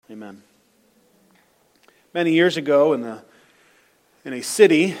Amen. Many years ago in a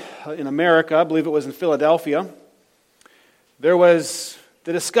city in America, I believe it was in Philadelphia, there was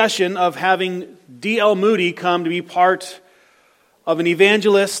the discussion of having D.L. Moody come to be part of an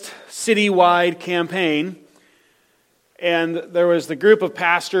evangelist citywide campaign. And there was the group of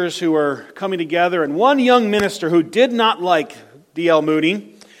pastors who were coming together, and one young minister who did not like D.L.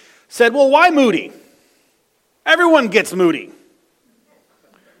 Moody said, "Well, why Moody? Everyone gets Moody.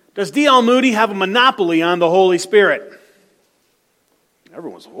 Does D.L. Moody have a monopoly on the Holy Spirit?"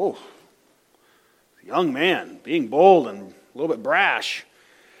 Everyone's, "Whoa, young man, being bold and a little bit brash."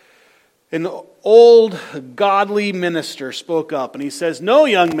 An old, godly minister spoke up, and he says, "No,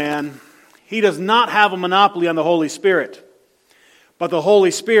 young man, he does not have a monopoly on the Holy Spirit, but the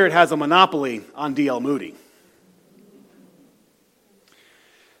Holy Spirit has a monopoly on D.L. Moody."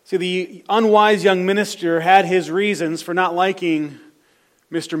 See, the unwise young minister had his reasons for not liking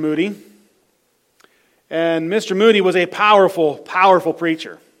Mr. Moody. And Mr. Moody was a powerful, powerful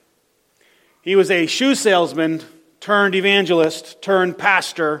preacher. He was a shoe salesman turned evangelist turned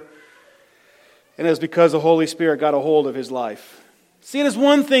pastor. And it was because the Holy Spirit got a hold of his life. See, it is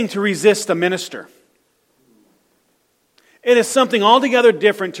one thing to resist a minister. It is something altogether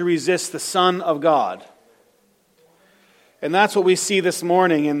different to resist the Son of God. And that's what we see this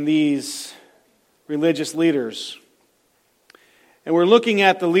morning in these religious leaders. And we're looking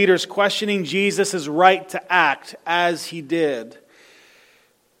at the leaders questioning Jesus' right to act as he did.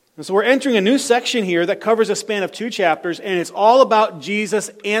 And so we're entering a new section here that covers a span of 2 chapters, and it's all about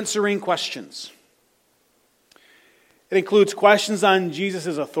Jesus answering questions. It includes questions on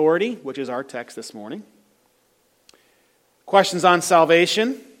Jesus' authority, which is our text this morning. Questions on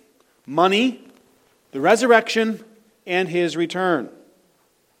salvation, money, the resurrection, and his return.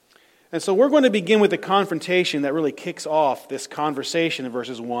 And so we're going to begin with the confrontation that really kicks off this conversation in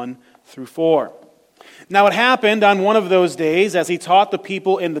verses 1 through 4. Now it happened on one of those days, as he taught the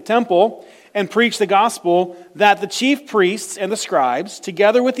people in the temple and preached the gospel, that the chief priests and the scribes,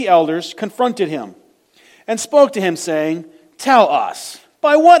 together with the elders, confronted him and spoke to him, saying, "Tell us,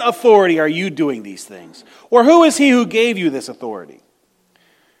 by what authority are you doing these things? Or who is he who gave you this authority?"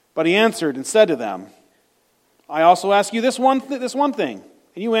 But he answered and said to them, "I also ask you this one thing,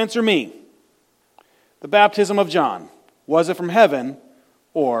 and you answer me. The baptism of John, was it from heaven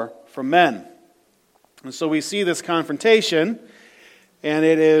or from men?" And so we see this confrontation, and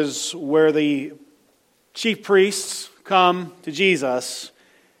it is where the chief priests come to Jesus,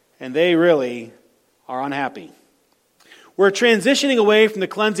 and they really are unhappy. We're transitioning away from the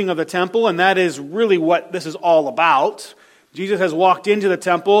cleansing of the temple, and that is really what this is all about. Jesus has walked into the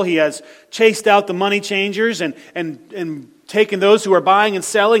temple. He has chased out the money changers and taken those who are buying and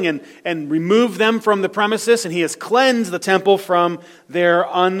selling and removed them from the premises, and he has cleansed the temple from their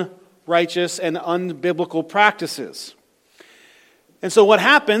unrighteous and unbiblical practices. And so what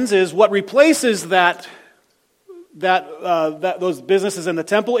happens is, what replaces those businesses in the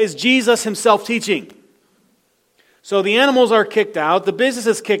temple is Jesus himself teaching. So the animals are kicked out, the business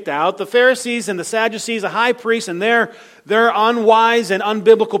is kicked out, the Pharisees and the Sadducees, the high priests, and their unwise and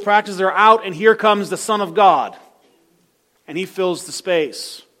unbiblical practices are out, and here comes the Son of God. And he fills the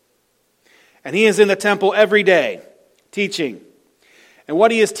space. And he is in the temple every day, teaching. And what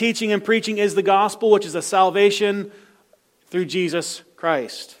he is teaching and preaching is the gospel, which is a salvation through Jesus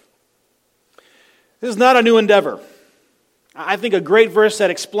Christ. This is not a new endeavor. I think a great verse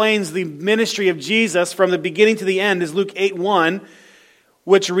that explains the ministry of Jesus from the beginning to the end is Luke 8:1,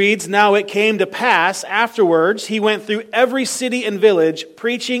 which reads, "Now it came to pass afterwards, he went through every city and village,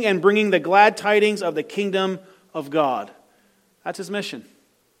 preaching and bringing the glad tidings of the kingdom of God." That's his mission.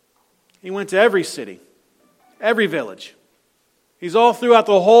 He went to every city, every village. He's all throughout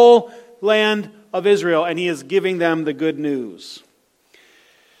the whole land of Israel, and he is giving them the good news.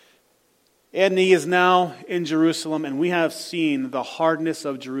 And he is now in Jerusalem, and we have seen the hardness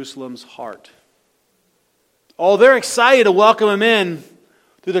of Jerusalem's heart. Oh, they're excited to welcome him in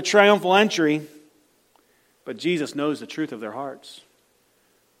through the triumphal entry, but Jesus knows the truth of their hearts.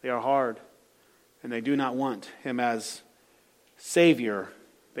 They are hard, and they do not want him as Savior.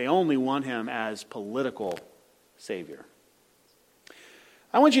 They only want him as political Savior.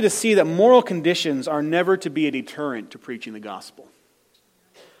 I want you to see that moral conditions are never to be a deterrent to preaching the gospel.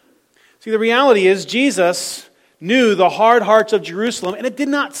 See, the reality is Jesus knew the hard hearts of Jerusalem, and it did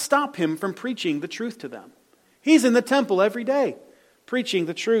not stop him from preaching the truth to them. He's in the temple every day, preaching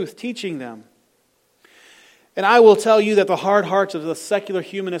the truth, teaching them. And I will tell you that the hard hearts of the secular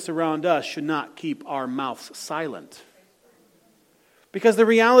humanists around us should not keep our mouths silent. Because the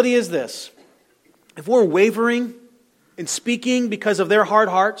reality is this: if we're wavering in speaking because of their hard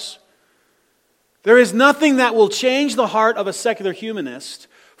hearts. There is nothing that will change the heart of a secular humanist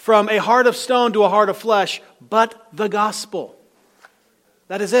from a heart of stone to a heart of flesh but the gospel.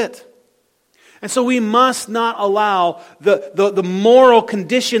 That is it. And so we must not allow the moral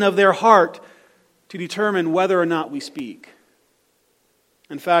condition of their heart to determine whether or not we speak.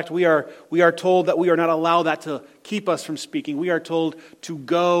 In fact, we are told that we are not allowed that to keep us from speaking. We are told to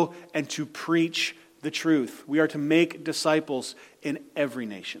go and to preach the truth. We are to make disciples in every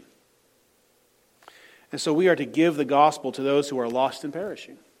nation. And so we are to give the gospel to those who are lost and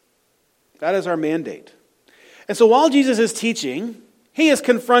perishing. That is our mandate. And so while Jesus is teaching, he is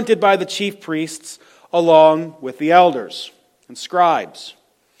confronted by the chief priests along with the elders and scribes.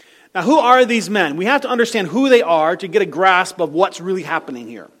 Now, who are these men? We have to understand who they are to get a grasp of what's really happening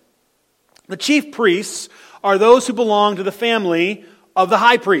here. The chief priests are those who belong to the family of the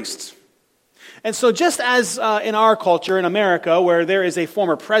high priests. And so just as in our culture in America, where there is a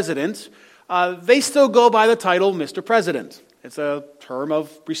former president, they still go by the title Mr. President. It's a term of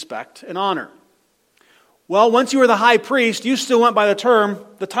respect and honor. Well, once you were the high priest, you still went by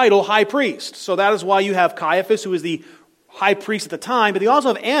the title high priest. So that is why you have Caiaphas, who is the high priest at the time, but you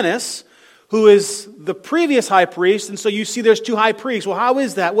also have Annas, who is the previous high priest, and so you see there's two high priests. Well, how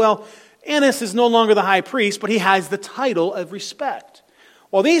is that? Well, Annas is no longer the high priest, but he has the title of respect.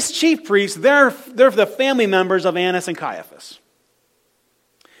 Well, these chief priests, they're the family members of Annas and Caiaphas.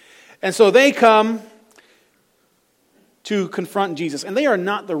 And so they come to confront Jesus. And they are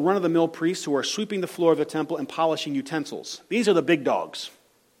not the run-of-the-mill priests who are sweeping the floor of the temple and polishing utensils. These are the big dogs.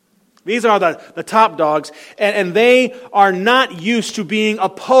 These are the top dogs. And they are not used to being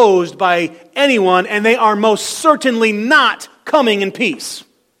opposed by anyone. And they are most certainly not coming in peace.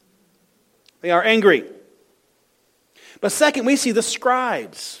 They are angry. But second, we see the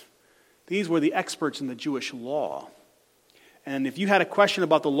scribes. These were the experts in the Jewish law. And if you had a question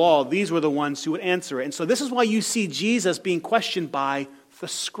about the law, these were the ones who would answer it. And so this is why you see Jesus being questioned by the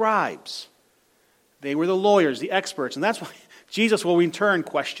scribes. They were the lawyers, the experts. And that's why Jesus will in turn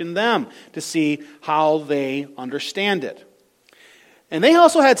question them to see how they understand it. And they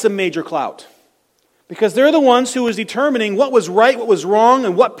also had some major clout. Because they're the ones who was determining what was right, what was wrong,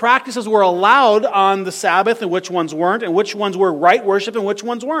 and what practices were allowed on the Sabbath and which ones weren't, and which ones were right worship and which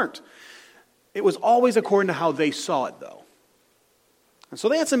ones weren't. It was always according to how they saw it, though. And so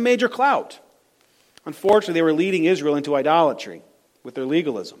they had some major clout. Unfortunately, they were leading Israel into idolatry with their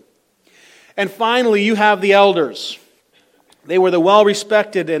legalism. And finally, you have the elders. They were the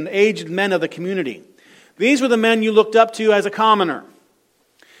well-respected and aged men of the community. These were the men you looked up to as a commoner.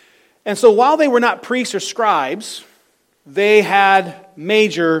 And so while they were not priests or scribes, they had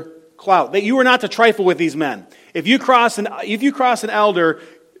major clout. You were not to trifle with these men. If you cross an elder,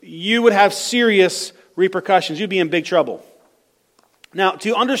 you would have serious repercussions. You'd be in big trouble. Now,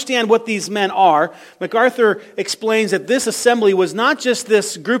 to understand what these men are, MacArthur explains that this assembly was not just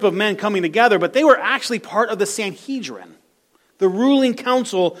this group of men coming together, but they were actually part of the Sanhedrin, the ruling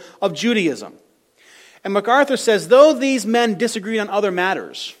council of Judaism. And MacArthur says, though these men disagreed on other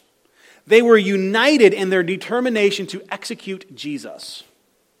matters, they were united in their determination to execute Jesus.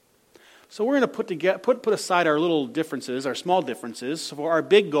 So we're going to put aside our little differences, our small differences, for our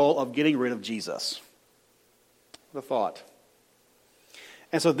big goal of getting rid of Jesus. The thought.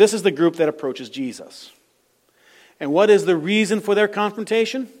 And so this is the group that approaches Jesus. And what is the reason for their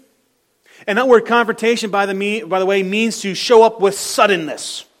confrontation? And that word confrontation, by the way, means to show up with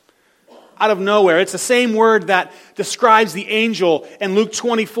suddenness. Out of nowhere. It's the same word that describes the angel in Luke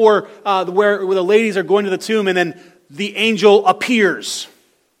 24, where the ladies are going to the tomb and then the angel appears.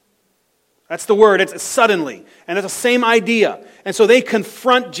 That's the word. It's suddenly. And it's the same idea. And so they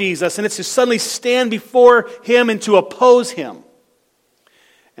confront Jesus, and it's to suddenly stand before him and to oppose him.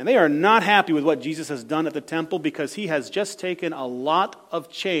 And they are not happy with what Jesus has done at the temple because he has just taken a lot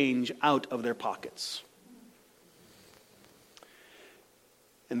of change out of their pockets.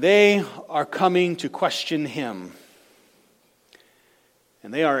 And they are coming to question him.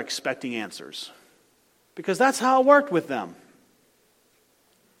 And they are expecting answers. Because that's how it worked with them.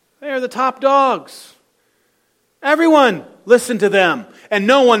 They are the top dogs. Everyone listened to them. And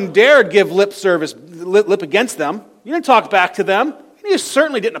no one dared give lip against them. You didn't talk back to them. You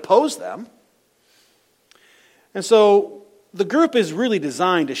certainly didn't oppose them. And so the group is really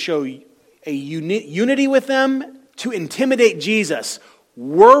designed to show a unity with them to intimidate Jesus.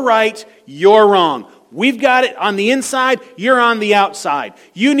 We're right, you're wrong. We've got it on the inside, you're on the outside.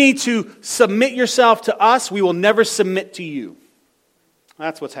 You need to submit yourself to us, we will never submit to you.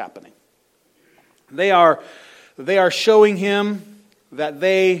 That's what's happening. They are showing him that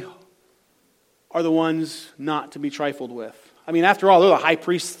they are the ones not to be trifled with. I mean, after all, they're the high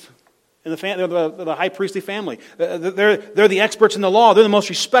priest in they're the high priestly family. They're the experts in the law. They're the most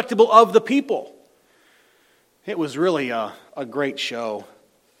respectable of the people. It was really a great show.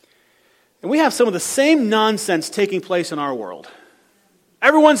 And we have some of the same nonsense taking place in our world.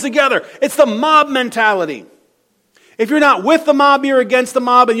 Everyone's together. It's the mob mentality. If you're not with the mob, you're against the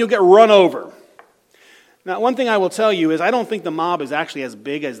mob, and you'll get run over. Now, one thing I will tell you is I don't think the mob is actually as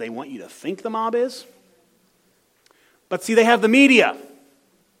big as they want you to think the mob is. But see, they have the media.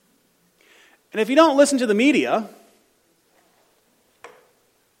 And if you don't listen to the media,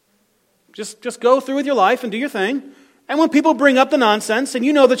 just go through with your life and do your thing. And when people bring up the nonsense and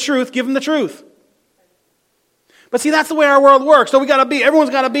you know the truth, give them the truth. But see, that's the way our world works. So everyone's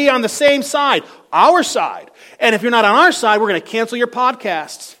got to be on the same side, our side. And if you're not on our side, we're going to cancel your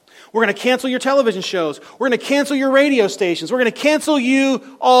podcasts. We're going to cancel your television shows. We're going to cancel your radio stations. We're going to cancel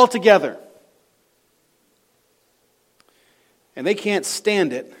you altogether. And they can't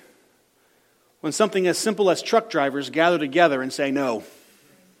stand it when something as simple as truck drivers gather together and say no.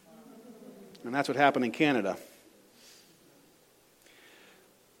 And that's what happened in Canada.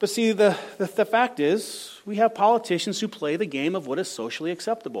 But see, the fact is, we have politicians who play the game of what is socially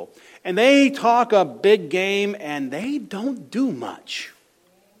acceptable. And they talk a big game, and they don't do much.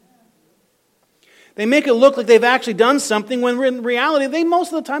 They make it look like they've actually done something, when in reality,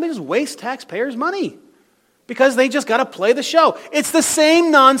 most of the time, they just waste taxpayers' money. Because they just got to play the show. It's the same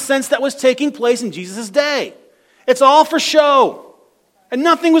nonsense that was taking place in Jesus' day. It's all for show. And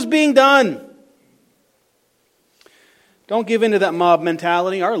nothing was being done. Don't give in to that mob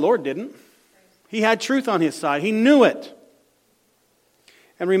mentality. Our Lord didn't. He had truth on his side. He knew it.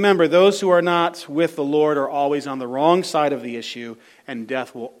 And remember, those who are not with the Lord are always on the wrong side of the issue, and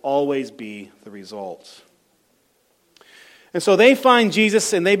death will always be the result. And so they find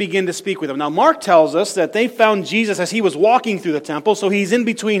Jesus and they begin to speak with him. Now, Mark tells us that they found Jesus as he was walking through the temple, so he's in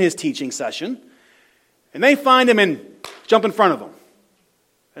between his teaching session. And they find him and jump in front of him.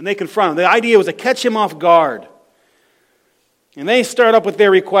 And they confront him. The idea was to catch him off guard. And they start up with their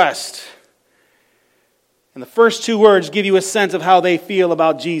request. And the first two words give you a sense of how they feel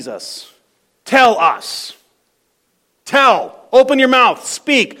about Jesus. Tell us. Tell. Open your mouth.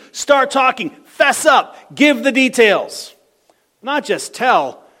 Speak. Start talking. Fess up. Give the details. Not just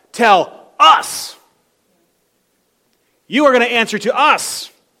tell us. You are going to answer to us.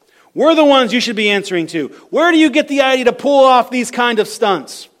 We're the ones you should be answering to. Where do you get the idea to pull off these kind of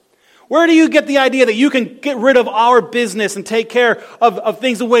stunts? Where do you get the idea that you can get rid of our business and take care of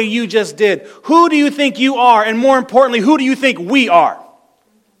things the way you just did? Who do you think you are? And more importantly, who do you think we are?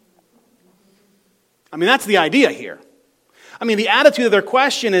 I mean, that's the idea here. I mean, the attitude of their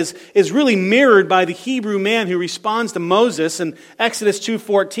question is really mirrored by the Hebrew man who responds to Moses in Exodus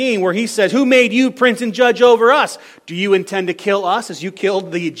 2:14, where he says, "Who made you prince and judge over us? Do you intend to kill us as you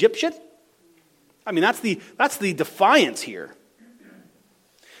killed the Egyptian?" I mean, that's the defiance here.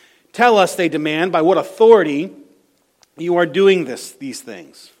 Tell us, they demand, by what authority you are doing these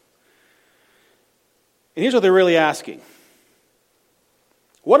things. And here's what they're really asking.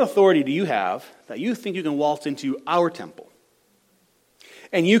 What authority do you have that you think you can waltz into our temple?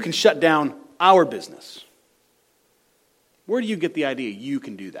 And you can shut down our business? Where do you get the idea you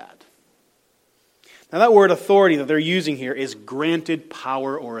can do that? Now, that word authority that they're using here is granted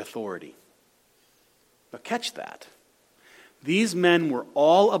power or authority. Now, catch that. These men were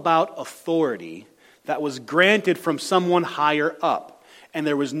all about authority that was granted from someone higher up. And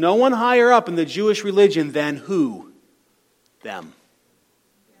there was no one higher up in the Jewish religion than who? Them.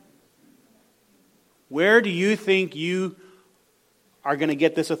 Where do you think you are going to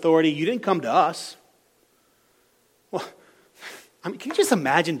get this authority? You didn't come to us. Well, I mean, can you just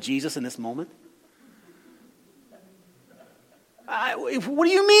imagine Jesus in this moment? What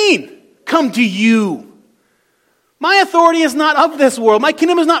do you mean? Come to you. My authority is not of this world. My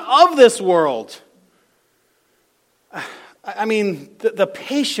kingdom is not of this world. I mean, the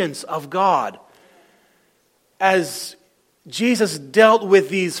patience of God as Jesus dealt with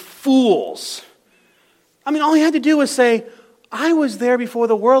these fools. I mean, all he had to do was say, I was there before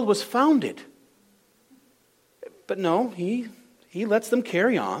the world was founded. But no, he lets them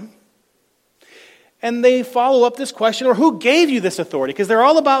carry on. And they follow up this question, or who gave you this authority? Because they're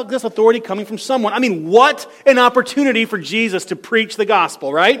all about this authority coming from someone. I mean, what an opportunity for Jesus to preach the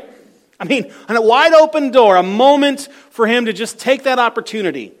gospel, right? I mean, on a wide open door, a moment for him to just take that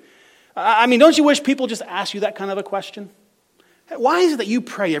opportunity. I mean, don't you wish people just ask you that kind of a question? Why is it that you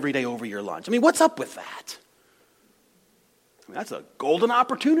pray every day over your lunch? I mean, what's up with that? I mean, that's a golden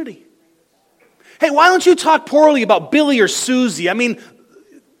opportunity. Hey, why don't you talk poorly about Billy or Susie? I mean,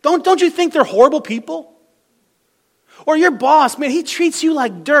 Don't you think they're horrible people? Or your boss, man, he treats you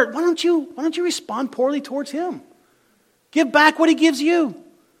like dirt. Why don't you respond poorly towards him? Give back what he gives you.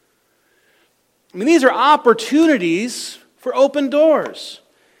 I mean, these are opportunities for open doors.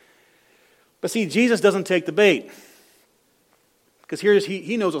 But see, Jesus doesn't take the bait. Because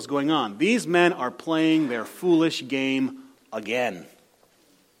he knows what's going on. These men are playing their foolish game again.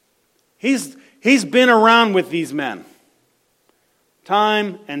 He's been around with these men.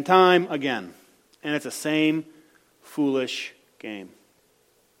 Time and time again. And it's the same foolish game.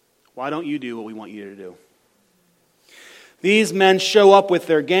 Why don't you do what we want you to do? These men show up with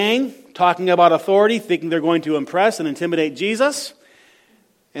their gang, talking about authority, thinking they're going to impress and intimidate Jesus.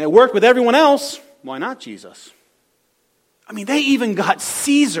 And it worked with everyone else. Why not Jesus? I mean, they even got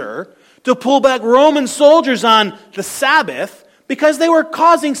Caesar to pull back Roman soldiers on the Sabbath because they were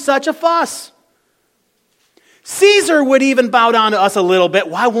causing such a fuss. Caesar would even bow down to us a little bit.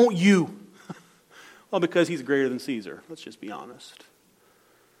 Why won't you? Well, because he's greater than Caesar. Let's just be honest.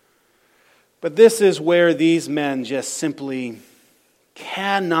 But this is where these men just simply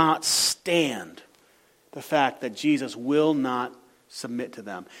cannot stand the fact that Jesus will not submit to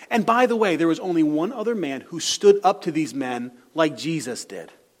them. And by the way, there was only one other man who stood up to these men like Jesus did.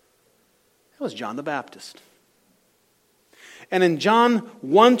 That was John the Baptist. And in John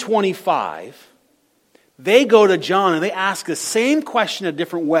 1:25, they go to John and they ask the same question a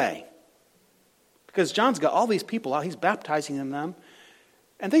different way. Because John's got all these people out, he's baptizing them.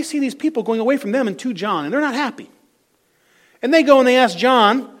 And they see these people going away from them and to John, and they're not happy. And they go and they ask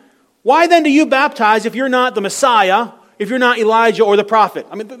John, why then do you baptize if you're not the Messiah, if you're not Elijah or the prophet?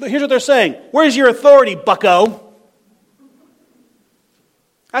 I mean, here's what they're saying. Where's your authority, bucko?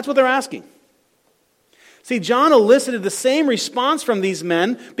 That's what they're asking. See, John elicited the same response from these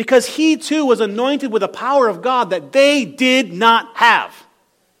men because he too was anointed with the power of God that they did not have.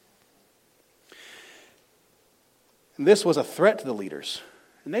 And this was a threat to the leaders.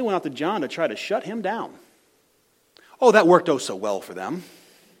 And they went out to John to try to shut him down. Oh, that worked so well for them.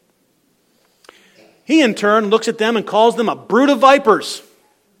 He in turn looks at them and calls them a brood of vipers.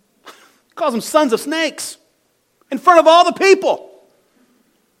 Calls them sons of snakes. In front of all the people.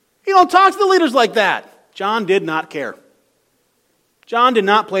 You don't talk to the leaders like that. John did not care. John did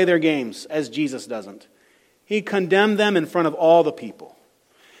not play their games as Jesus doesn't. He condemned them in front of all the people.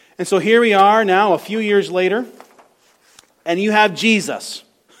 And so here we are now a few years later. And you have Jesus,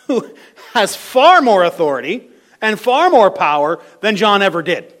 who has far more authority and far more power than John ever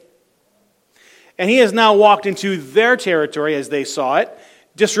did. And he has now walked into their territory as they saw it,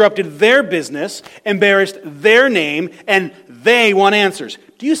 disrupted their business, embarrassed their name, and they want answers.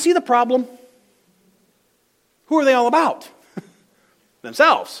 Do you see the problem? Who are they all about?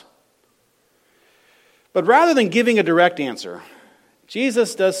 Themselves. But rather than giving a direct answer,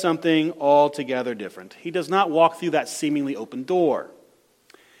 Jesus does something altogether different. He does not walk through that seemingly open door.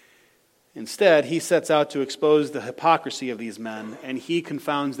 Instead, he sets out to expose the hypocrisy of these men, and he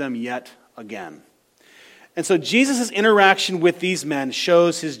confounds them yet again. And so Jesus' interaction with these men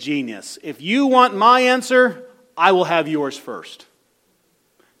shows his genius. If you want my answer, I will have yours first.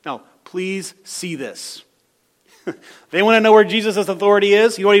 Now, please see this. They want to know where Jesus' authority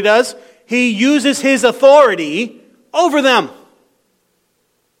is. You know what he does? He uses his authority over them.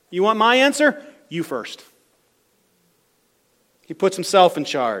 You want my answer? You first. He puts himself in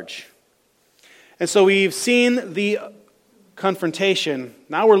charge. And so we've seen the confrontation.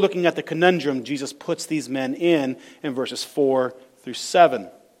 Now we're looking at the conundrum Jesus puts these men in verses 4 through 7.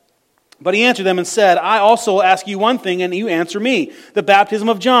 But he answered them and said, I also will ask you one thing, and you answer me. The baptism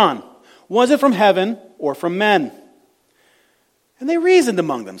of John, was it from heaven or from men? And they reasoned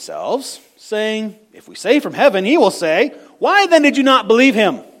among themselves, saying, if we say from heaven, he will say, why then did you not believe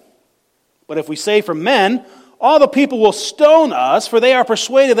him? But if we say from men, all the people will stone us, for they are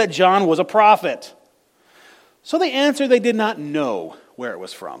persuaded that John was a prophet. So they answered they did not know where it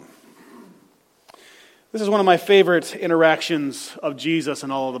was from. This is one of my favorite interactions of Jesus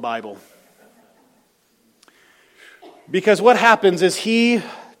in all of the Bible. Because what happens is he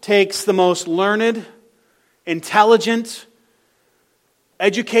takes the most learned, intelligent,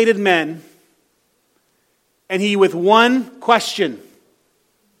 educated men, and he, with one question,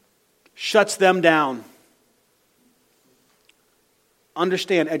 shuts them down.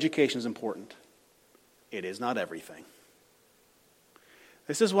 Understand, education is important. It is not everything.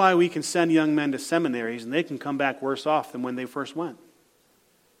 This is why we can send young men to seminaries and they can come back worse off than when they first went.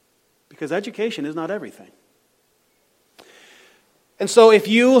 Because education is not everything. And so if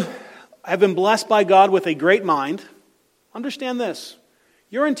you have been blessed by God with a great mind, understand this.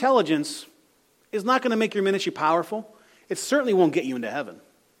 Your intelligence is not going to make your ministry powerful. It certainly won't get you into heaven.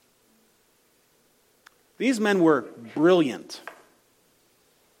 These men were brilliant,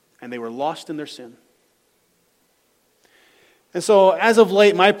 and they were lost in their sin. And so, as of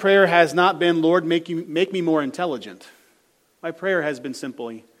late, my prayer has not been, Lord, make me more intelligent. My prayer has been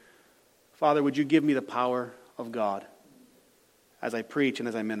simply, Father, would you give me the power of God as I preach and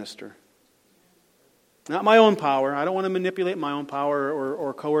as I minister? Not my own power. I don't want to manipulate my own power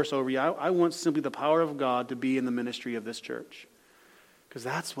or coerce over you. I want simply the power of God to be in the ministry of this church. Because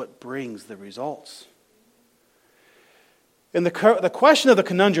that's what brings the results. And the question of the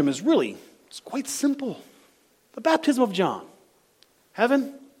conundrum is really, it's quite simple. The baptism of John.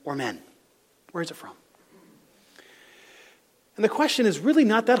 Heaven or men? Where is it from? And the question is really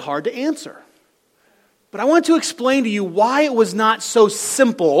not that hard to answer. But I want to explain to you why it was not so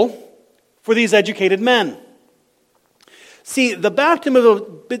simple for these educated men. See, the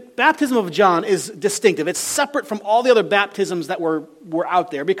baptism of John is distinctive. It's separate from all the other baptisms that were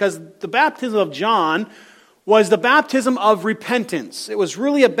out there, because the baptism of John was the baptism of repentance. It was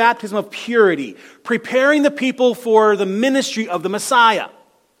really a baptism of purity, preparing the people for the ministry of the Messiah.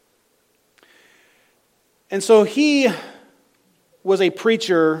 And so he was a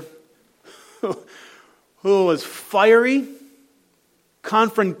preacher who was fiery,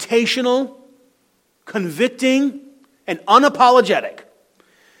 confrontational, convicting, and unapologetic.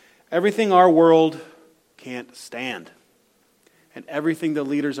 Everything our world can't stand. And everything the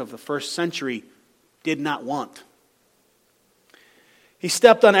leaders of the first century did not want. He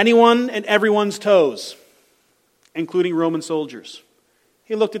stepped on anyone and everyone's toes, including Roman soldiers.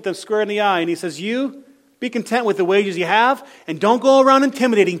 He looked at them square in the eye and he says, you be content with the wages you have and don't go around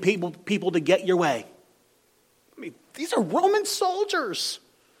intimidating people to get your way. I mean, these are Roman soldiers.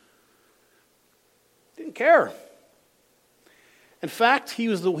 Didn't care. In fact,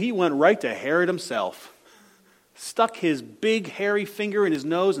 he went right to Herod himself, stuck his big hairy finger in his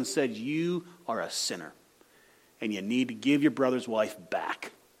nose and said, you are a sinner, and you need to give your brother's wife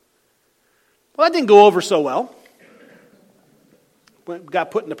back. Well, that didn't go over so well.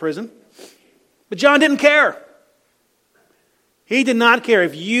 Got put into prison. But John didn't care. He did not care.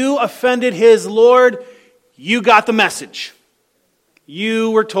 If you offended his Lord, you got the message.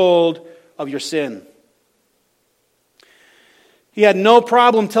 You were told of your sin. He had no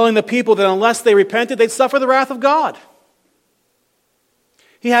problem telling the people that unless they repented, they'd suffer the wrath of God.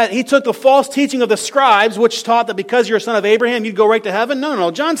 He took the false teaching of the scribes, which taught that because you're a son of Abraham, you'd go right to heaven. No.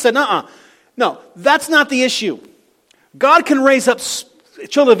 John said, no, that's not the issue. God can raise up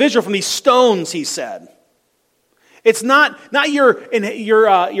children of Israel from these stones, he said. It's not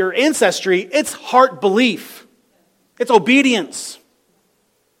your ancestry, it's heart belief. It's obedience.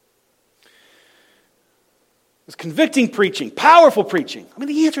 It's convicting preaching, powerful preaching. I mean,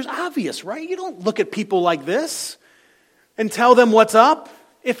 the answer is obvious, right? You don't look at people like this and tell them what's up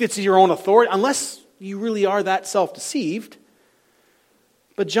if it's your own authority, unless you really are that self-deceived.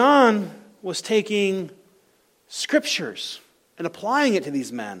 But John was taking scriptures and applying it to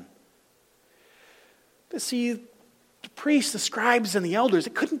these men. But see, the priests, the scribes, and the elders,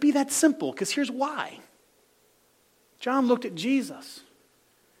 it couldn't be that simple, because here's why. John looked at Jesus,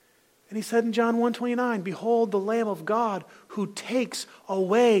 and he said in John 1:29, behold the Lamb of God who takes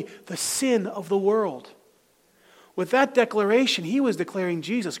away the sin of the world. With that declaration, he was declaring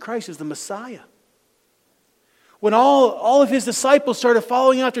Jesus Christ as the Messiah. When all of his disciples started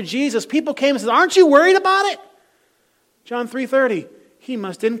following after Jesus, people came and said, aren't you worried about it? John 3:30, he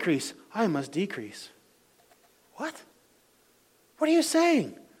must increase, I must decrease. What? What are you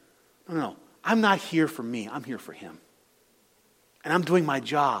saying? No, I'm not here for me, I'm here for him. And I'm doing my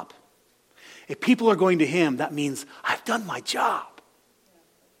job. If people are going to him, that means I've done my job.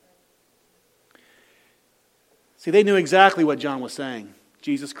 See, they knew exactly what John was saying.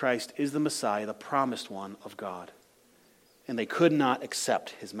 Jesus Christ is the Messiah, the promised one of God. And they could not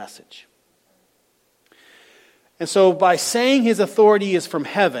accept his message. And so by saying his authority is from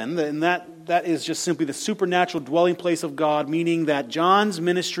heaven, and that is just simply the supernatural dwelling place of God, meaning that John's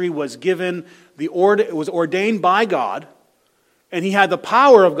ministry was given, it was ordained by God, and he had the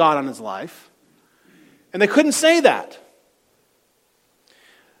power of God on his life. And they couldn't say that.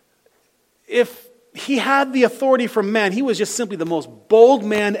 If he had the authority from men, he was just simply the most bold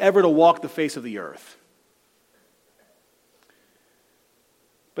man ever to walk the face of the earth.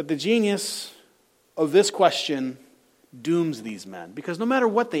 But the genius of this question dooms these men, because no matter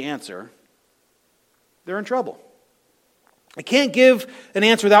what they answer, they're in trouble. They can't give an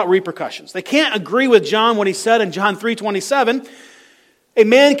answer without repercussions. They can't agree with John when he said in John 3:27, a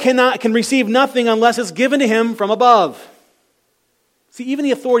man can receive nothing unless it's given to him from above. See, even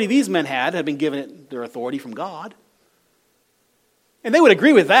the authority these men had been given their authority from God. And they would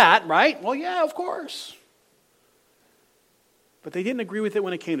agree with that, right? Well, yeah, of course. But they didn't agree with it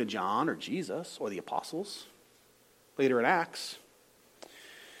when it came to John or Jesus or the apostles, later in Acts.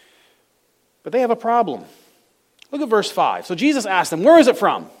 But they have a problem. Look at verse 5. So Jesus asked them, where is it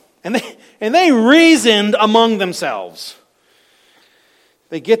from? And they reasoned among themselves.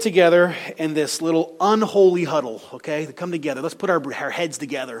 They get together in this little unholy huddle, okay? They come together. Let's put our heads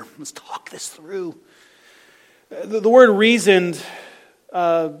together. Let's talk this through. The word reasoned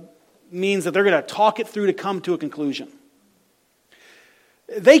means that they're going to talk it through to come to a conclusion.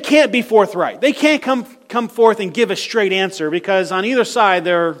 They can't be forthright. They can't come forth and give a straight answer because on either side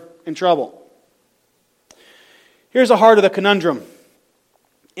they're in trouble. Here's the heart of the conundrum.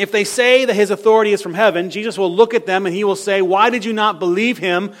 If they say that his authority is from heaven, Jesus will look at them and he will say, why did you not believe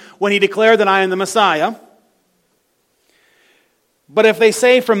him when he declared that I am the Messiah? But if they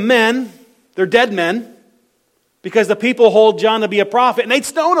say from men, they're dead men, because the people hold John to be a prophet, and they'd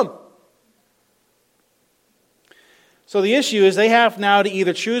stone him. So the issue is they have now to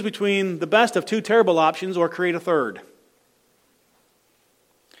either choose between the best of two terrible options or create a third.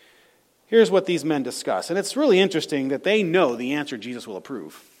 Here's what these men discuss. And it's really interesting that they know the answer Jesus will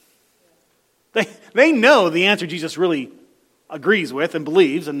approve. They know the answer Jesus really agrees with and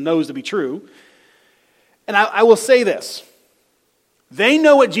believes and knows to be true. And I will say this. They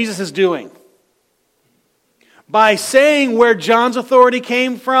know what Jesus is doing. By saying where John's authority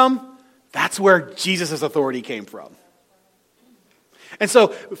came from, that's where Jesus' authority came from. And so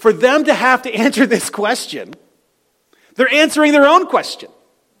for them to have to answer this question, they're answering their own question.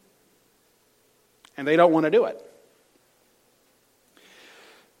 And they don't want to do it.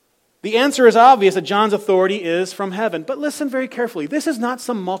 The answer is obvious that John's authority is from heaven. But listen very carefully. This is not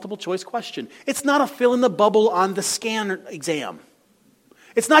some multiple choice question. It's not a fill in the bubble on the scan exam.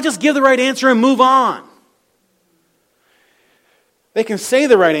 It's not just give the right answer and move on. They can say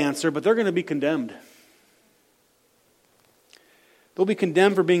the right answer, but they're going to be condemned. They'll be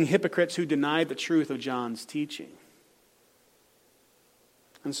condemned for being hypocrites who denied the truth of John's teaching.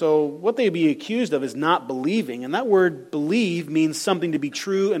 And so what they'd be accused of is not believing. And that word believe means something to be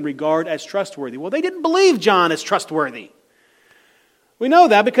true and regard as trustworthy. Well, they didn't believe John as trustworthy. We know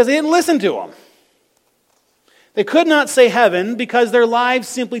that because they didn't listen to him. They could not say heaven because their lives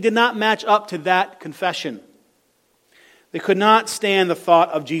simply did not match up to that confession. They could not stand the thought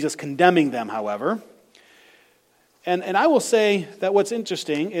of Jesus condemning them, however. And I will say that what's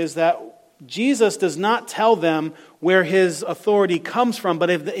interesting is that Jesus does not tell them where his authority comes from, but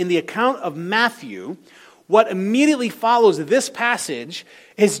in the account of Matthew, what immediately follows this passage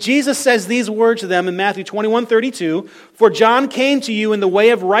is Jesus says these words to them in Matthew 21:32, "For John came to you in the way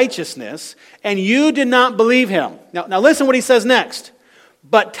of righteousness, and you did not believe him." Now listen what he says next.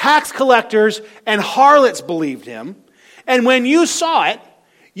 "But tax collectors and harlots believed him, and when you saw it,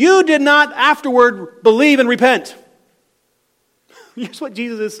 you did not afterward believe and repent." Here's what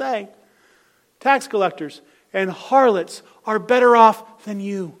Jesus is saying. Tax collectors and harlots are better off than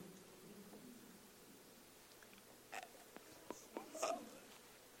you.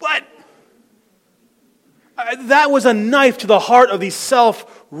 What? That was a knife to the heart of these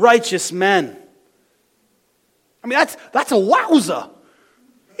self-righteous men. I mean, that's a wowza.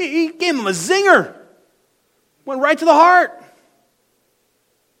 He gave them a zinger. Went right to the heart.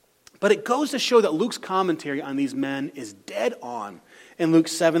 But it goes to show that Luke's commentary on these men is dead on. In Luke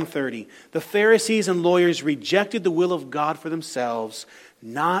 7:30, the Pharisees and lawyers rejected the will of God for themselves,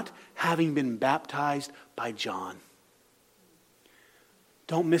 not having been baptized by John.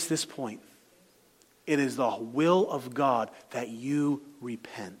 Don't miss this point. It is the will of God that you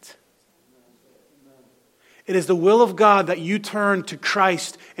repent. It is the will of God that you turn to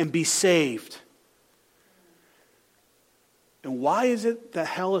Christ and be saved. And why is it that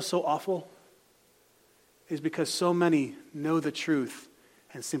hell is so awful? It's because so many know the truth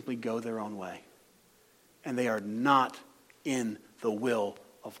and simply go their own way. And they are not in the will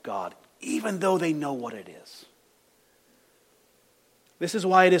of God, even though they know what it is. This is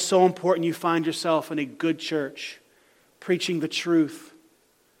why it is so important you find yourself in a good church, preaching the truth,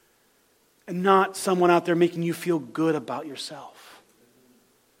 and not someone out there making you feel good about yourself.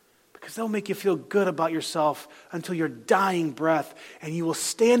 Because they'll make you feel good about yourself until your dying breath, and you will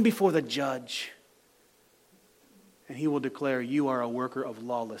stand before the judge. And he will declare, "You are a worker of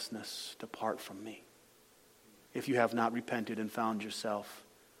lawlessness. Depart from me." If you have not repented and found yourself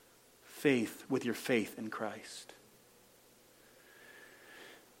with your faith in Christ.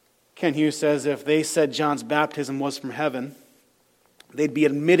 Ken Hughes says if they said John's baptism was from heaven, they'd be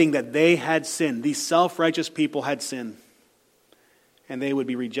admitting that they had sinned. These self-righteous people had sinned. And they would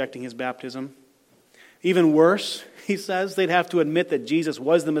be rejecting his baptism. Even worse, he says, they'd have to admit that Jesus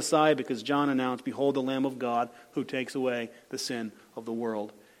was the Messiah because John announced, "Behold the Lamb of God who takes away the sin of the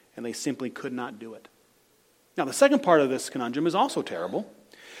world." And they simply could not do it. Now, the second part of this conundrum is also terrible.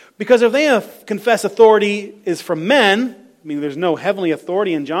 Because if they confess authority is from men, I mean, there's no heavenly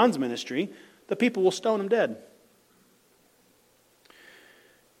authority in John's ministry, the people will stone him dead.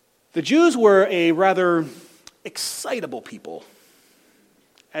 The Jews were a rather excitable people,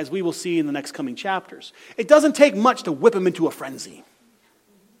 as we will see in the next coming chapters. It doesn't take much to whip them into a frenzy.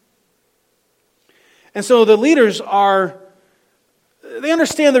 And so the leaders they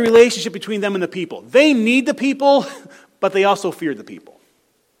understand the relationship between them and the people. They need the people, but they also fear the people.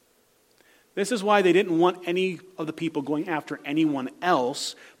 This is why they didn't want any of the people going after anyone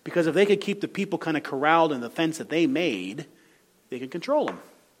else, because if they could keep the people kind of corralled in the fence that they made, they could control them.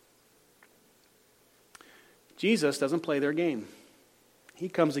 Jesus doesn't play their game. He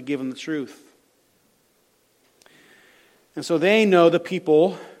comes to give them the truth. And so they know the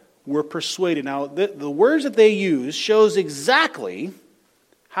people were persuaded. Now, the words that they use shows exactly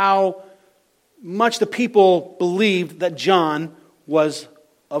how much the people believed that John was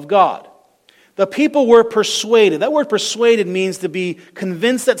of God. The people were persuaded. That word persuaded means to be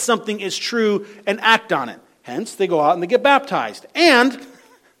convinced that something is true and act on it. Hence, they go out and they get baptized. And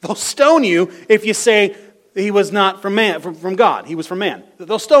they'll stone you if you say he was not from man, from God. He was from man.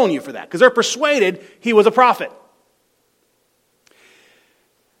 They'll stone you for that because they're persuaded he was a prophet.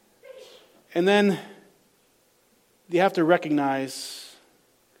 And then you have to recognize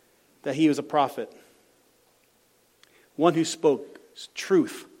that he was a prophet. One who spoke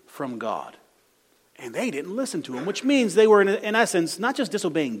truth from God. And they didn't listen to him, which means they were, in essence, not just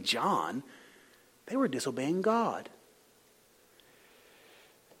disobeying John, they were disobeying God.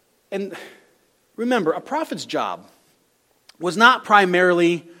 And remember, a prophet's job was not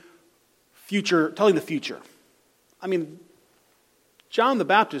primarily telling the future. I mean, John the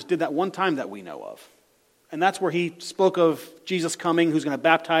Baptist did that one time that we know of. And that's where he spoke of Jesus coming, who's going to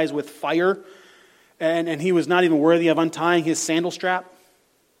baptize with fire. And he was not even worthy of untying his sandal strap.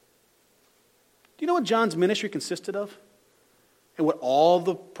 Do you know what John's ministry consisted of? And what all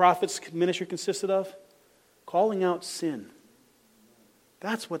the prophets' ministry consisted of? Calling out sin.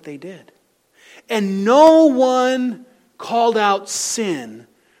 That's what they did. And no one called out sin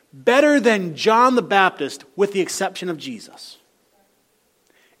better than John the Baptist, with the exception of Jesus.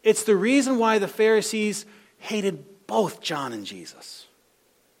 It's the reason why the Pharisees hated both John and Jesus,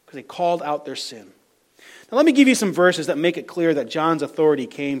 because they called out their sin. Now let me give you some verses that make it clear that John's authority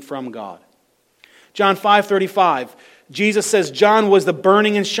came from God. John 5:35, Jesus says, "John was the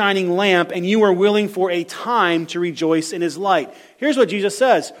burning and shining lamp, and you were willing for a time to rejoice in his light." Here's what Jesus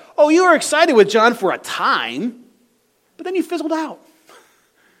says. Oh, you were excited with John for a time, but then you fizzled out.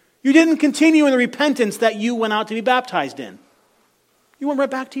 You didn't continue in the repentance that you went out to be baptized in. You went right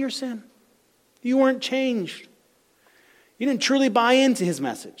back to your sin. You weren't changed. You didn't truly buy into his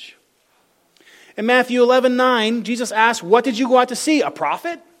message. In Matthew 11:9, Jesus asked, "What did you go out to see? A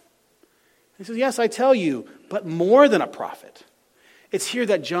prophet?" He says, "Yes, I tell you, but more than a prophet." It's here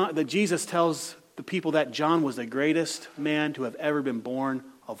that Jesus tells the people that John was the greatest man to have ever been born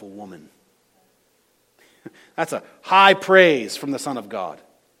of a woman. That's a high praise from the Son of God.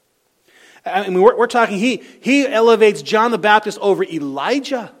 I mean, we're talking, he elevates John the Baptist over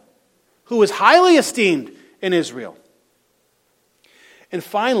Elijah, who was highly esteemed in Israel. And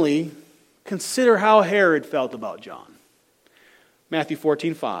finally, consider how Herod felt about John. Matthew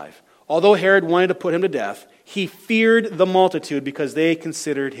 14:5. Although Herod wanted to put him to death, he feared the multitude because they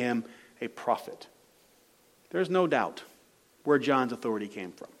considered him a prophet. There's no doubt where John's authority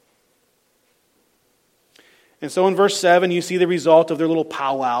came from. And so in verse 7, you see the result of their little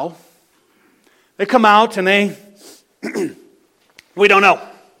powwow. They come out and they, we don't know.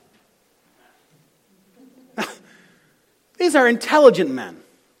 These are intelligent men.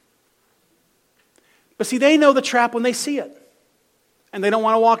 But see, they know the trap when they see it. And they don't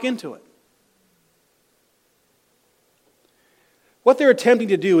want to walk into it. What they're attempting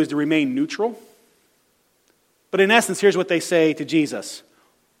to do is to remain neutral. But in essence, here's what they say to Jesus.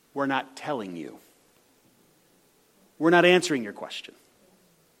 We're not telling you. We're not answering your question.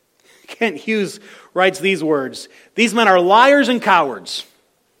 Kent Hughes writes these words. These men are liars and cowards.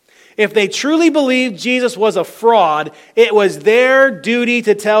 If they truly believed Jesus was a fraud, it was their duty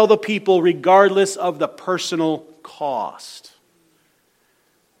to tell the people regardless of the personal cost.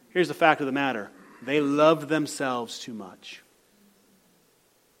 Here's the fact of the matter. They loved themselves too much.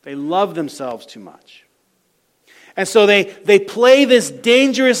 They loved themselves too much. And so they play this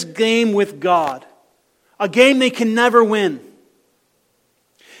dangerous game with God. A game they can never win.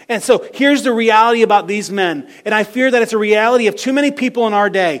 And so here's the reality about these men, and I fear that it's a reality of too many people in our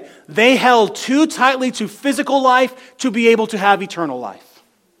day. They held too tightly to physical life to be able to have eternal life.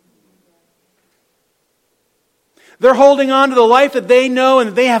 They're holding on to the life that they know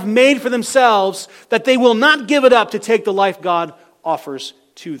and that they have made for themselves, that they will not give it up to take the life God offers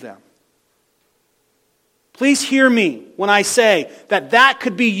to them. Please hear me when I say that that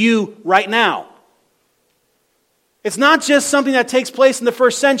could be you right now. It's not just something that takes place in the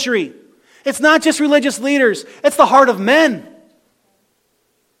first century. It's not just religious leaders. It's the heart of men.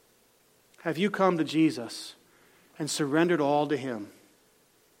 Have you come to Jesus and surrendered all to Him?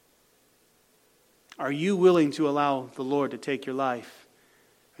 Are you willing to allow the Lord to take your life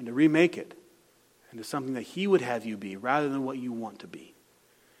and to remake it into something that He would have you be rather than what you want to be?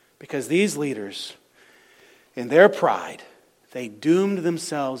 Because these leaders, in their pride, they doomed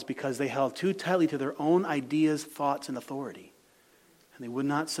themselves because they held too tightly to their own ideas, thoughts, and authority. And they would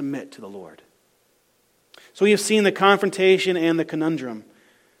not submit to the Lord. So we have seen the confrontation and the conundrum.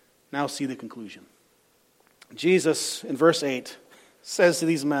 Now see the conclusion. Jesus, in verse 8, says to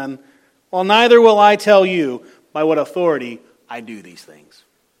these men, "Well, neither will I tell you by what authority I do these things."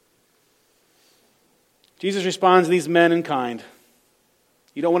 Jesus responds to these men in kind.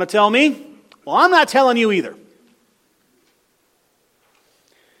 You don't want to tell me? Well, I'm not telling you either.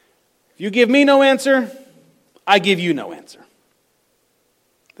 If you give me no answer, I give you no answer.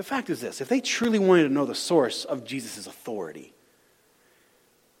 The fact is this, if they truly wanted to know the source of Jesus' authority,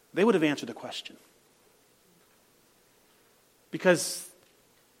 they would have answered the question. Because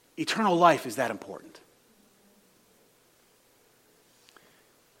eternal life is that important.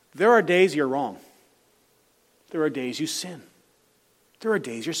 There are days you're wrong. There are days you sin. There are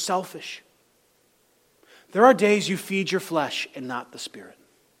days you're selfish. There are days you feed your flesh and not the Spirit.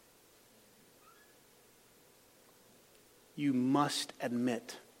 You must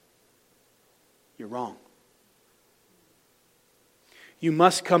admit you're wrong. You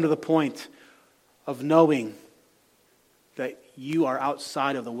must come to the point of knowing that you are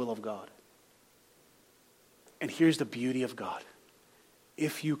outside of the will of God. And here's the beauty of God.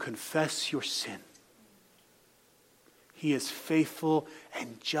 If you confess your sin, He is faithful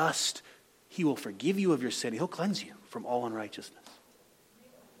and just. He will forgive you of your sin. He'll cleanse you from all unrighteousness.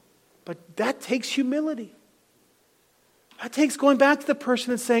 But that takes humility. That takes going back to the person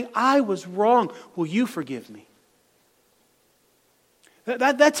and saying, I was wrong. Will you forgive me?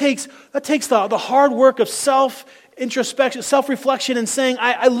 That takes the hard work of self-introspection, self-reflection, and saying,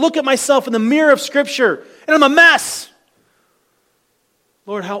 I look at myself in the mirror of Scripture, and I'm a mess.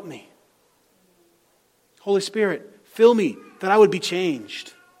 Lord, help me. Holy Spirit, fill me that I would be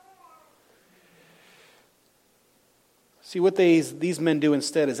changed. See, what these men do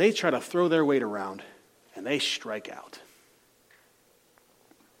instead is they try to throw their weight around, and they strike out.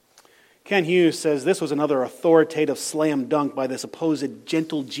 Ken Hughes says this was another authoritative slam dunk by this supposed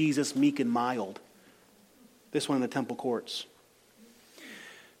gentle Jesus, meek and mild. This one in the temple courts.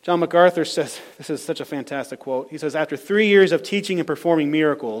 John MacArthur says, this is such a fantastic quote. He says, after 3 years of teaching and performing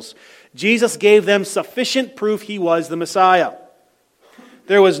miracles, Jesus gave them sufficient proof He was the Messiah.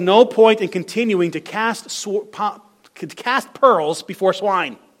 There was no point in continuing to cast pearls before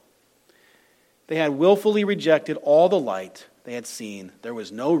swine. They had willfully rejected all the light they had seen. There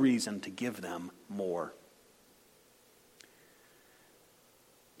was no reason to give them more.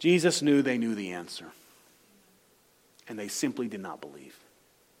 Jesus knew they knew the answer, and they simply did not believe.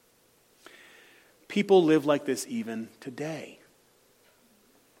 People live like this even today.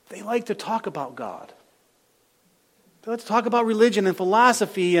 They like to talk about God. They like to talk about religion and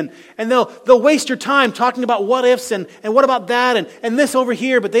philosophy, and they'll waste your time talking about what ifs and what about that and this over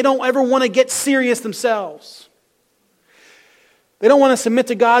here, but they don't ever want to get serious themselves. They don't want to submit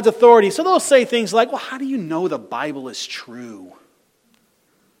to God's authority. So they'll say things like, well, how do you know the Bible is true?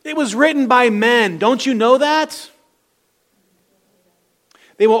 It was written by men. Don't you know that?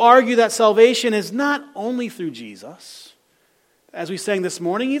 They will argue that salvation is not only through Jesus. As we sang this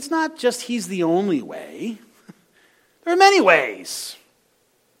morning, it's not just He's the only way. There are many ways.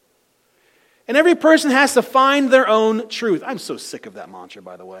 And every person has to find their own truth. I'm so sick of that mantra,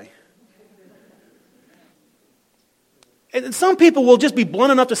 by the way. And some people will just be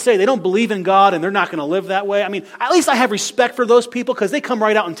blunt enough to say they don't believe in God and they're not going to live that way. I mean, at least I have respect for those people because they come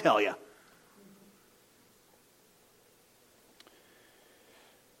right out and tell you.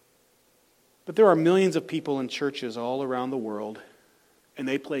 But there are millions of people in churches all around the world, and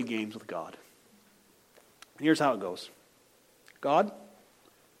they play games with God. And here's how it goes. God,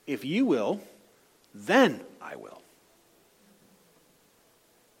 if you will, then I will.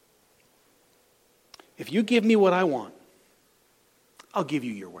 If you give me what I want, I'll give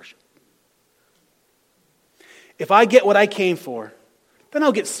you your worship. If I get what I came for, then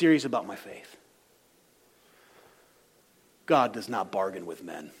I'll get serious about my faith. God does not bargain with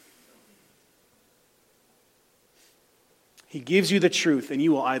men. He gives you the truth, and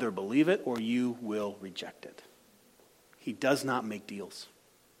you will either believe it or you will reject it. He does not make deals.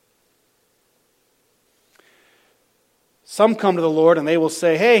 Some come to the Lord and they will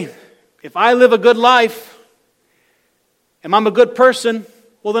say, hey, if I live a good life, and I'm a good person,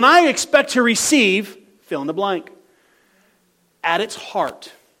 well then I expect to receive, fill in the blank. At its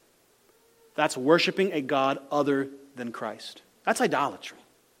heart, that's worshiping a God other than Christ. That's idolatry.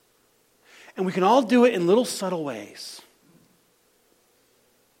 And we can all do it in little subtle ways.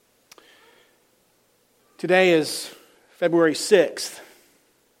 Today is February 6th.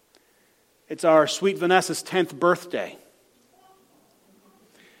 It's our sweet Vanessa's 10th birthday.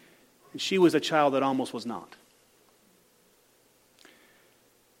 And she was a child that almost was not.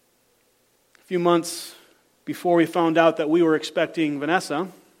 A few months before we found out that we were expecting Vanessa,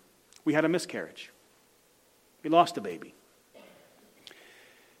 we had a miscarriage. We lost a baby.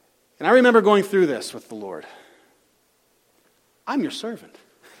 And I remember going through this with the Lord. I'm your servant.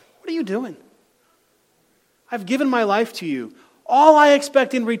 What are you doing? I've given my life to you. All I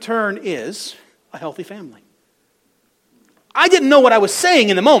expect in return is a healthy family. I didn't know what I was saying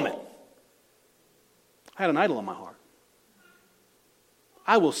in the moment. I had an idol in my heart.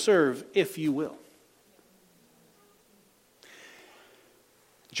 I will serve if you will.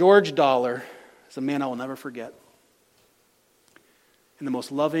 George Dollar is a man I will never forget. In the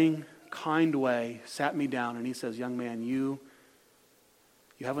most loving, kind way, sat me down and he says, young man, you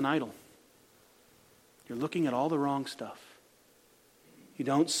have an idol. You're looking at all the wrong stuff. You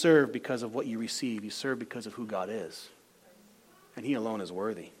don't serve because of what you receive. You serve because of who God is. And He alone is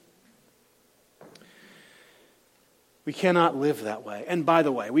worthy. We cannot live that way. And by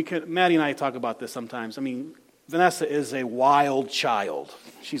the way, Maddie and I talk about this sometimes. I mean, Vanessa is a wild child.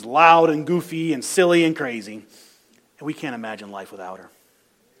 She's loud and goofy and silly and crazy. And we can't imagine life without her.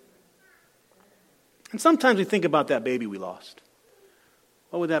 And sometimes we think about that baby we lost.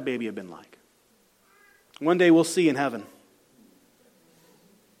 What would that baby have been like? One day we'll see in heaven.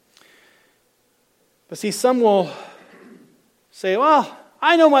 But see, some will say, well,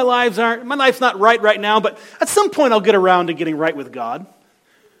 I know my life's not right now, but at some point I'll get around to getting right with God.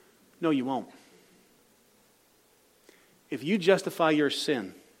 No, you won't. If you justify your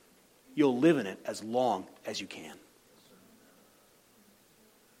sin, you'll live in it as long as you can.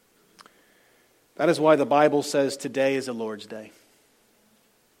 That is why the Bible says today is the Lord's day.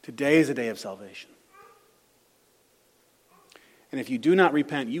 Today is a day of salvation. And if you do not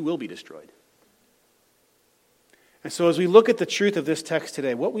repent, you will be destroyed. And so as we look at the truth of this text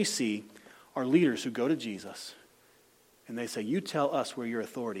today, what we see are leaders who go to Jesus and they say, you tell us where your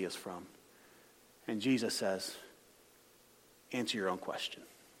authority is from. And Jesus says, answer your own question.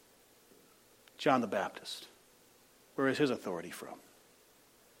 John the Baptist, where is his authority from?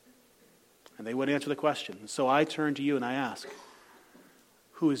 And they would answer the question. So I turn to you and I ask,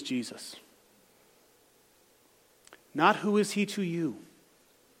 who is Jesus? Not who is he to you.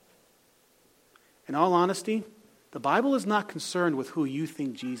 In all honesty, the Bible is not concerned with who you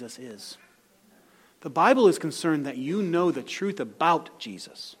think Jesus is. The Bible is concerned that you know the truth about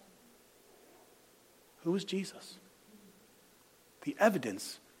Jesus. Who is Jesus? The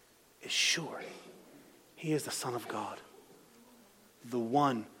evidence is sure. He is the Son of God, the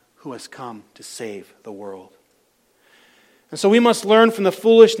one who has come to save the world. And so we must learn from the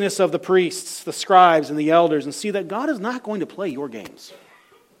foolishness of the priests, the scribes, and the elders and see that God is not going to play your games.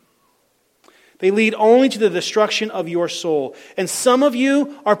 They lead only to the destruction of your soul. And some of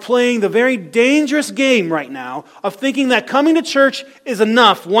you are playing the very dangerous game right now of thinking that coming to church is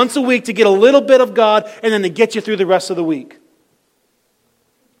enough once a week to get a little bit of God and then to get you through the rest of the week.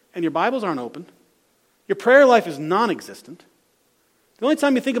 And your Bibles aren't open. Your prayer life is non-existent. The only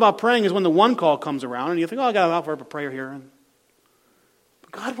time you think about praying is when the one call comes around and you think, oh, I got to offer up a prayer here.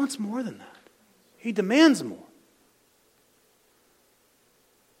 But God wants more than that. He demands more.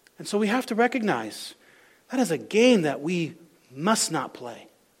 And so we have to recognize that is a game that we must not play.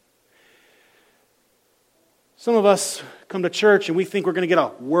 Some of us come to church and we think we're going to get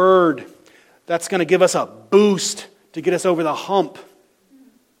a word that's going to give us a boost to get us over the hump.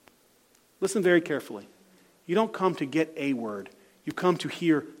 Listen very carefully. You don't come to get a word. You come to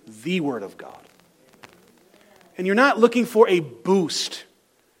hear the Word of God. And you're not looking for a boost.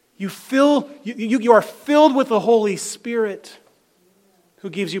 You are filled with the Holy Spirit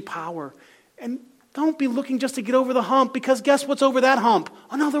who gives you power. And don't be looking just to get over the hump, because guess what's over that hump?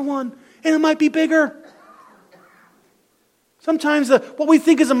 Another one. And it might be bigger. Sometimes what we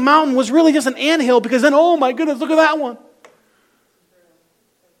think is a mountain was really just an anthill, because then, oh my goodness, look at that one.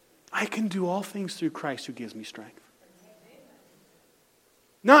 I can do all things through Christ who gives me strength.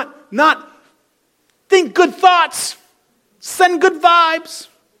 Not think good thoughts, send good vibes.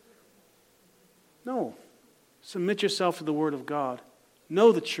 No. Submit yourself to the Word of God.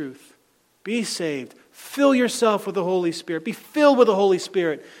 Know the truth. Be saved. Fill yourself with the Holy Spirit. Be filled with the Holy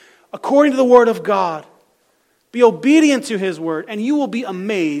Spirit according to the Word of God. Be obedient to His Word, and you will be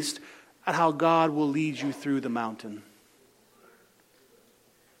amazed at how God will lead you through the mountain.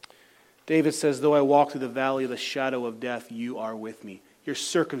 David says, though I walk through the valley of the shadow of death, you are with me. Your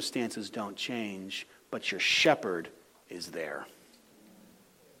circumstances don't change, but your shepherd is there.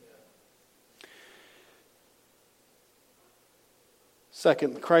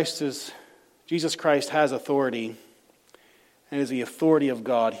 Second, Jesus Christ has authority, and is the authority of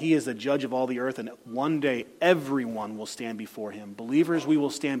God. He is the judge of all the earth, and one day everyone will stand before Him. Believers, we will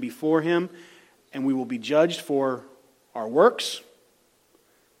stand before Him, and we will be judged for our works.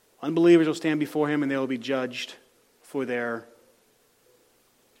 Unbelievers will stand before Him, and they will be judged for their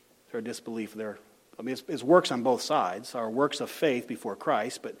disbelief. His works on both sides, our works of faith before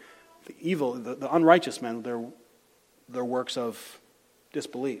Christ, but the unrighteous men, their works of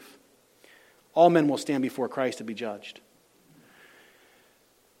disbelief. All men will stand before Christ to be judged.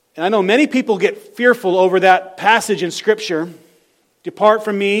 And I know many people get fearful over that passage in Scripture. Depart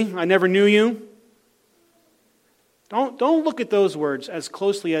from me, I never knew you. Don't look at those words as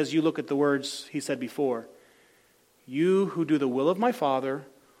closely as you look at the words he said before. You who do the will of my Father,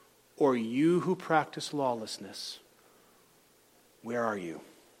 or you who practice lawlessness, where are you?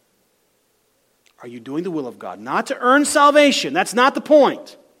 Are you doing the will of God? Not to earn salvation. That's not the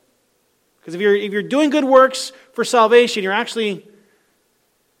point. Because if you're doing good works for salvation, you're actually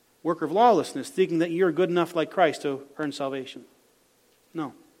worker of lawlessness, thinking that you're good enough like Christ to earn salvation.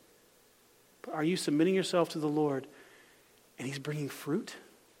 No. But are you submitting yourself to the Lord and He's bringing fruit?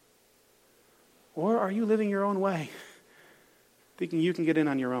 Or are you living your own way, thinking you can get in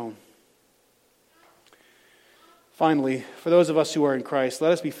on your own? Finally, for those of us who are in Christ,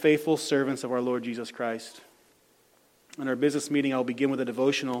 let us be faithful servants of our Lord Jesus Christ. In our business meeting, I'll begin with a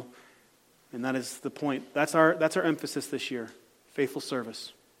devotional, and that is the point. That's our emphasis this year. Faithful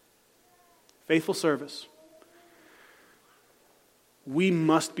service. Faithful service. We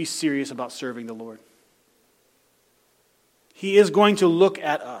must be serious about serving the Lord. He is going to look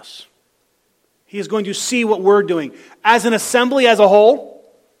at us. He is going to see what we're doing as an assembly as a whole,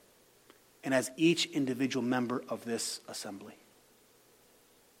 and as each individual member of this assembly.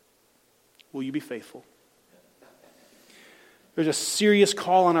 Will you be faithful? There's a serious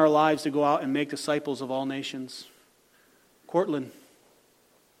call on our lives to go out and make disciples of all nations. Cortland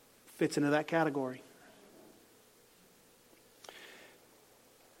fits into that category.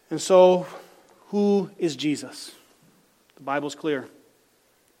 And so, who is Jesus? The Bible's clear.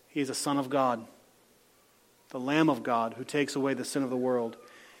 He is the Son of God, the Lamb of God who takes away the sin of the world.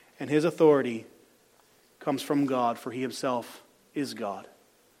 And His authority comes from God, for He Himself is God.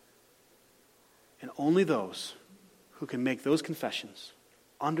 And only those who can make those confessions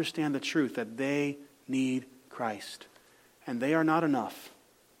understand the truth that they need Christ. And they are not enough.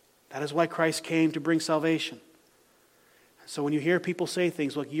 That is why Christ came to bring salvation. So when you hear people say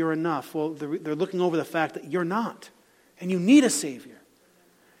things like, you're enough, well, they're looking over the fact that you're not. And you need a Savior.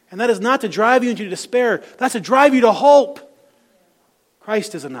 And that is not to drive you into despair. That's to drive you to hope.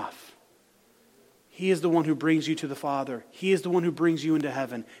 Christ is enough. He is the one who brings you to the Father. He is the one who brings you into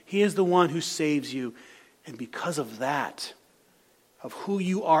heaven. He is the one who saves you. And because of that, of who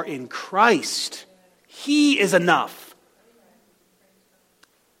you are in Christ, He is enough.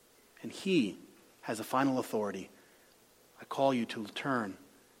 And He has a final authority. I call you to turn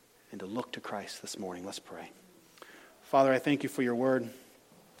and to look to Christ this morning. Let's pray. Father, I thank you for your word.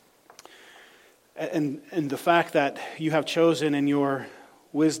 And the fact that you have chosen in your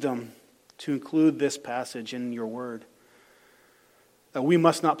wisdom to include this passage in your word. That we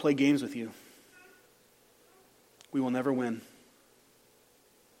must not play games with you. We will never win.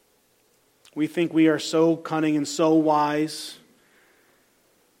 We think we are so cunning and so wise.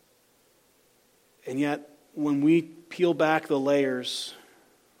 And yet, when we peel back the layers,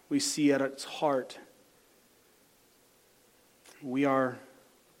 we see at its heart, we are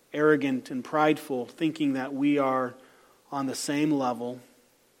arrogant and prideful, thinking that we are on the same level,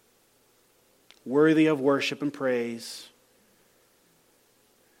 worthy of worship and praise,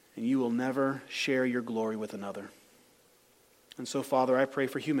 and you will never share your glory with another. And so, Father, I pray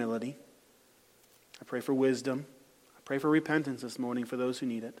for humility. I pray for wisdom. I pray for repentance this morning for those who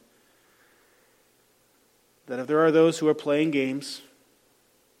need it. that if there are those who are playing games,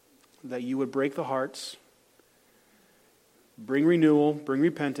 that you would break the hearts, bring renewal, bring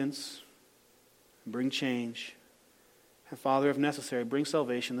repentance, bring change. And Father, if necessary, bring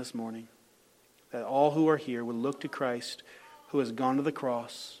salvation this morning. That all who are here would look to Christ, who has gone to the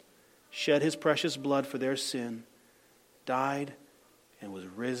cross, shed his precious blood for their sin, died, and was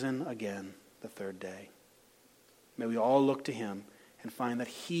risen again the third day. May we all look to him and find that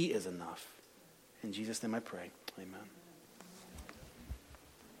he is enough. In Jesus' name I pray. Amen.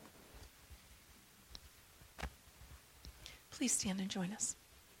 Please stand and join us.